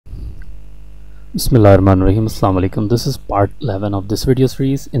Bismillahirrahmanirrahim. Assalamu alaikum. This is part 11 of this video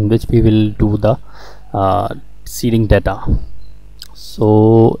series in which we will do the seeding data.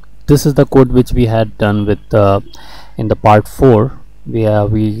 So this is the code which we had done with in the part 4.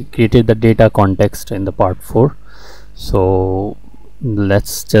 We created the data context in the part 4. So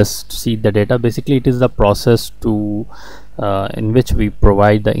let's just see the data. Basically it is the process to in which we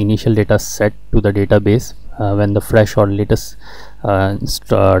provide the initial data set to the database when the fresh or latest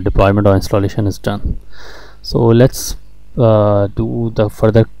deployment or installation is done. So let's do the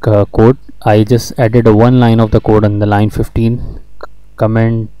further code. I just added one line of the code on the line 15,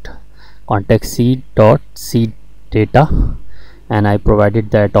 comment context seed dot seed data, and I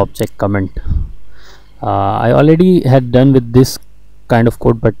provided that object comment. I already had done with this kind of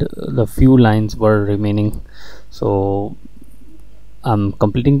code, but the few lines were remaining, so I'm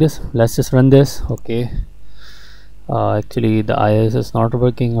completing this. Let's just run this. Okay, actually the IIS is not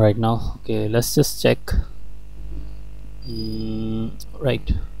working right now. Okay, let's just check.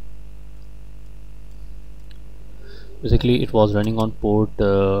 Right, basically it was running on port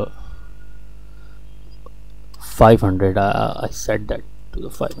 500. I set that to the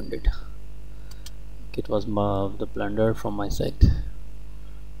 500. It was the blunder from my side.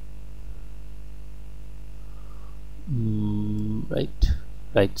 Right,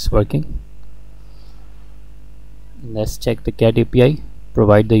 it's working. Let's check the cat API.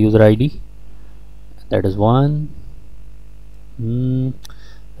 Provide the user ID, that is 1.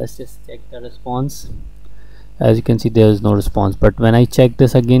 Let's just check the response. As you can see, there is no response, but when I check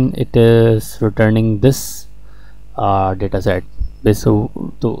this again, it is returning this data set. So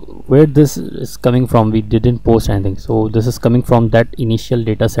where this is coming from, we didn't post anything, so this is coming from that initial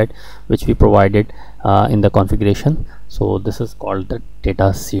data set which we provided in the configuration. So this is called the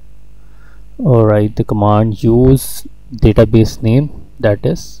data set. Alright, the command use database name, that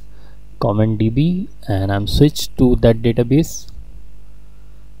is MongoDB, and I'm switched to that database.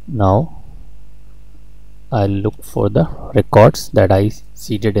 Now I'll look for the records that I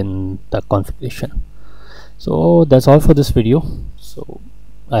seeded in the configuration. So that's all for this video. So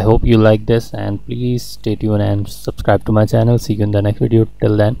I hope you like this, and please stay tuned and subscribe to my channel. See you in the next video.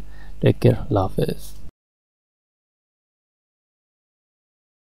 Till then, take care. Allah Hafiz.